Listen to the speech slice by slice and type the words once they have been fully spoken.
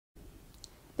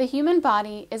The human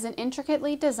body is an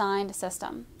intricately designed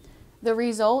system, the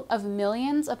result of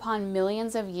millions upon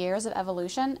millions of years of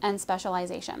evolution and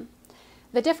specialization.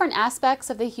 The different aspects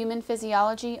of the human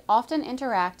physiology often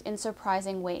interact in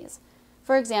surprising ways.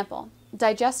 For example,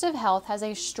 digestive health has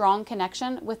a strong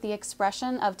connection with the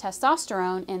expression of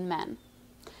testosterone in men.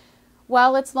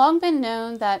 While it's long been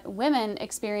known that women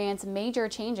experience major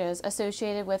changes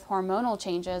associated with hormonal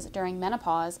changes during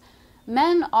menopause,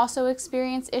 men also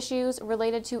experience issues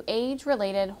related to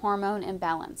age-related hormone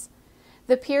imbalance.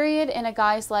 The period in a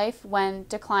guy's life when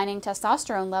declining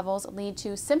testosterone levels lead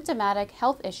to symptomatic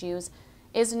health issues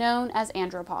is known as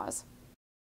andropause.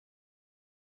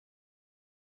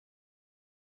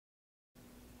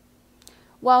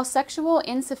 While sexual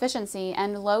insufficiency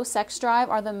and low sex drive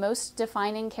are the most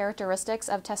defining characteristics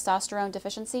of testosterone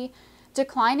deficiency,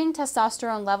 declining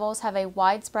testosterone levels have a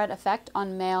widespread effect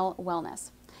on male wellness.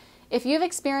 If you've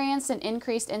experienced an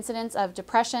increased incidence of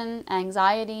depression,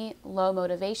 anxiety, low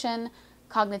motivation,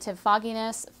 cognitive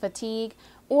fogginess, fatigue,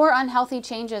 or unhealthy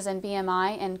changes in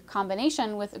BMI in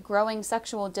combination with growing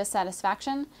sexual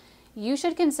dissatisfaction, you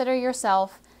should consider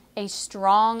yourself a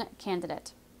strong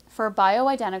candidate for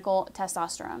bioidentical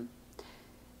testosterone.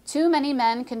 Too many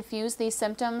men confuse these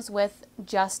symptoms with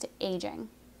just aging.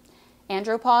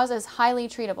 Andropause is highly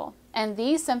treatable, and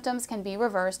these symptoms can be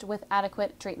reversed with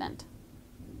adequate treatment.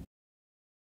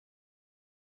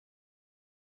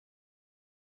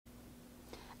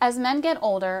 As men get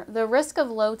older, the risk of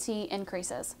low T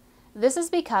increases. This is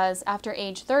because after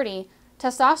age 30,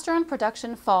 testosterone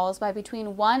production falls by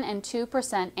between 1 and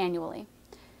 2% annually.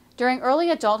 During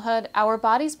early adulthood, our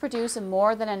bodies produce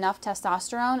more than enough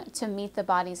testosterone to meet the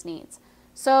body's needs.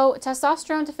 So,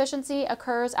 testosterone deficiency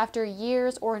occurs after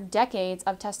years or decades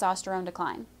of testosterone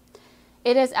decline.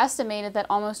 It is estimated that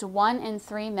almost 1 in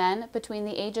 3 men between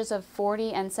the ages of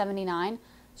 40 and 79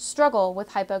 struggle with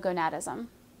hypogonadism.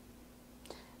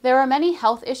 There are many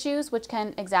health issues which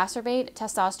can exacerbate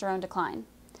testosterone decline.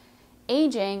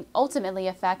 Aging ultimately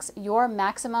affects your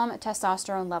maximum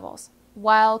testosterone levels,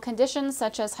 while conditions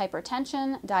such as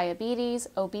hypertension, diabetes,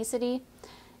 obesity,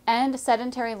 and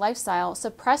sedentary lifestyle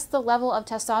suppress the level of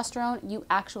testosterone you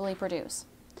actually produce.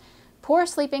 Poor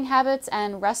sleeping habits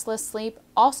and restless sleep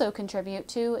also contribute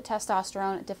to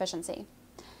testosterone deficiency.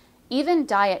 Even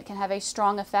diet can have a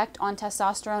strong effect on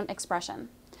testosterone expression.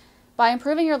 By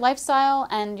improving your lifestyle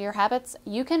and your habits,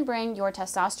 you can bring your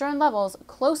testosterone levels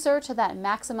closer to that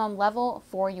maximum level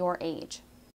for your age.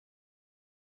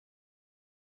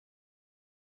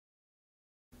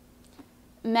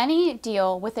 Many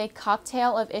deal with a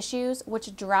cocktail of issues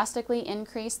which drastically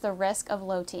increase the risk of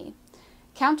low T.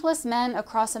 Countless men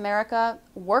across America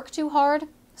work too hard,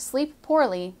 sleep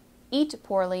poorly, eat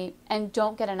poorly, and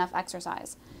don't get enough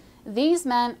exercise. These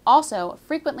men also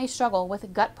frequently struggle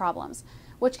with gut problems,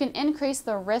 which can increase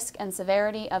the risk and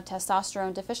severity of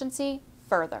testosterone deficiency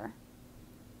further.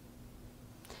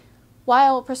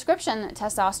 While prescription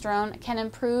testosterone can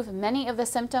improve many of the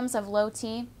symptoms of low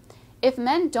T, if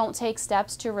men don't take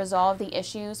steps to resolve the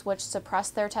issues which suppress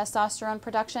their testosterone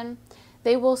production,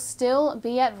 they will still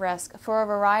be at risk for a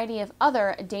variety of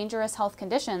other dangerous health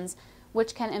conditions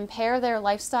which can impair their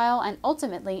lifestyle and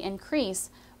ultimately increase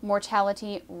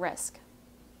mortality risk.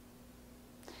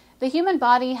 The human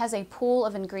body has a pool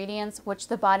of ingredients which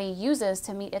the body uses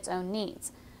to meet its own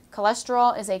needs.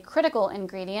 Cholesterol is a critical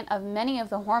ingredient of many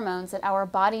of the hormones that our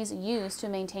bodies use to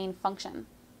maintain function.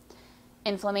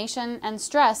 Inflammation and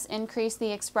stress increase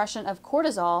the expression of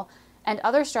cortisol and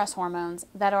other stress hormones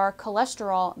that are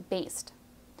cholesterol-based.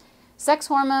 Sex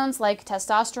hormones like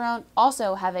testosterone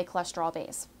also have a cholesterol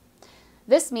base.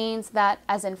 This means that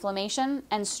as inflammation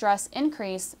and stress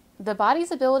increase, the body's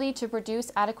ability to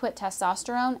produce adequate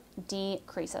testosterone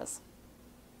decreases.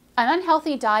 An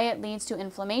unhealthy diet leads to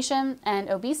inflammation and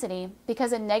obesity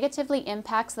because it negatively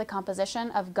impacts the composition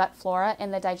of gut flora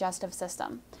in the digestive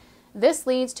system. This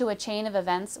leads to a chain of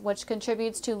events which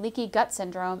contributes to leaky gut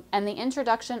syndrome and the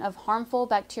introduction of harmful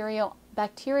bacterial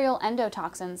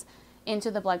endotoxins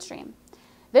into the bloodstream.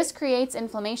 This creates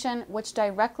inflammation which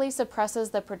directly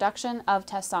suppresses the production of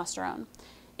testosterone,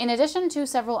 in addition to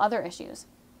several other issues.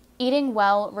 Eating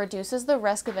well reduces the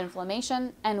risk of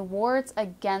inflammation and wards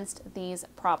against these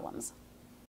problems.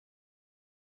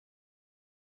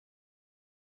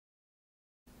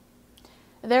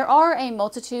 There are a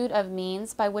multitude of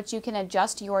means by which you can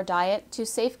adjust your diet to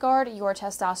safeguard your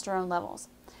testosterone levels.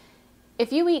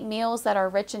 If you eat meals that are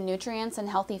rich in nutrients and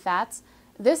healthy fats,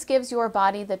 this gives your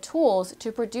body the tools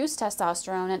to produce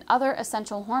testosterone and other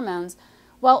essential hormones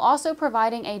while also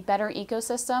providing a better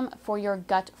ecosystem for your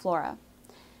gut flora.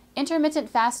 Intermittent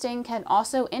fasting can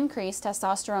also increase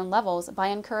testosterone levels by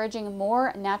encouraging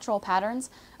more natural patterns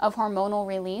of hormonal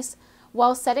release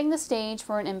while setting the stage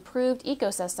for an improved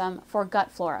ecosystem for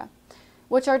gut flora,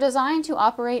 which are designed to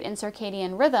operate in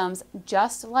circadian rhythms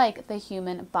just like the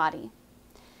human body.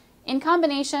 In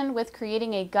combination with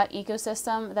creating a gut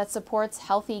ecosystem that supports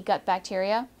healthy gut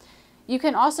bacteria, you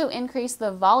can also increase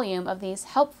the volume of these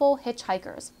helpful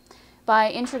hitchhikers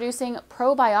by introducing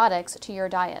probiotics to your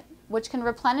diet, which can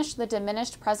replenish the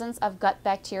diminished presence of gut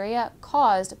bacteria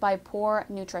caused by poor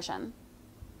nutrition.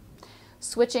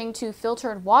 Switching to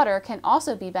filtered water can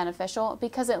also be beneficial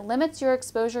because it limits your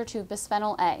exposure to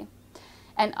bisphenol A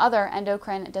and other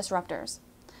endocrine disruptors.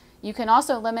 You can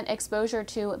also limit exposure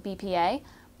to BPA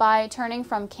by turning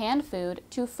from canned food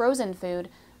to frozen food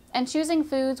and choosing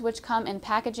foods which come in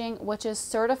packaging which is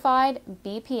certified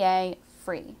BPA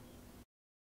free.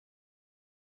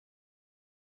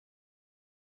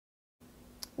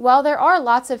 While there are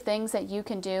lots of things that you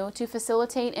can do to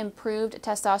facilitate improved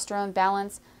testosterone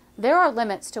balance, there are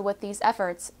limits to what these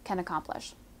efforts can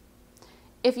accomplish.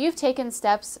 If you've taken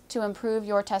steps to improve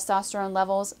your testosterone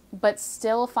levels but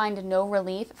still find no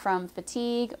relief from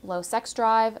fatigue, low sex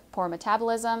drive, poor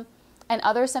metabolism, and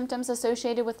other symptoms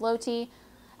associated with low T,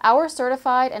 our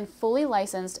certified and fully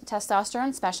licensed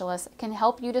testosterone specialists can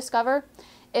help you discover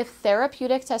if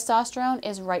therapeutic testosterone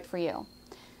is right for you.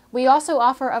 We also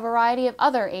offer a variety of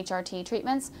other HRT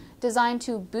treatments designed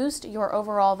to boost your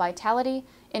overall vitality,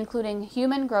 including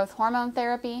human growth hormone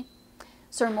therapy,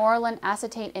 sermorelin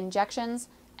acetate injections,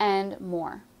 and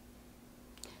more.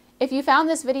 If you found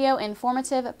this video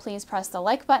informative, please press the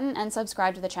like button and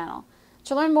subscribe to the channel.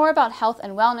 To learn more about health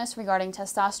and wellness regarding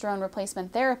testosterone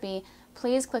replacement therapy,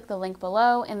 please click the link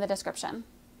below in the description.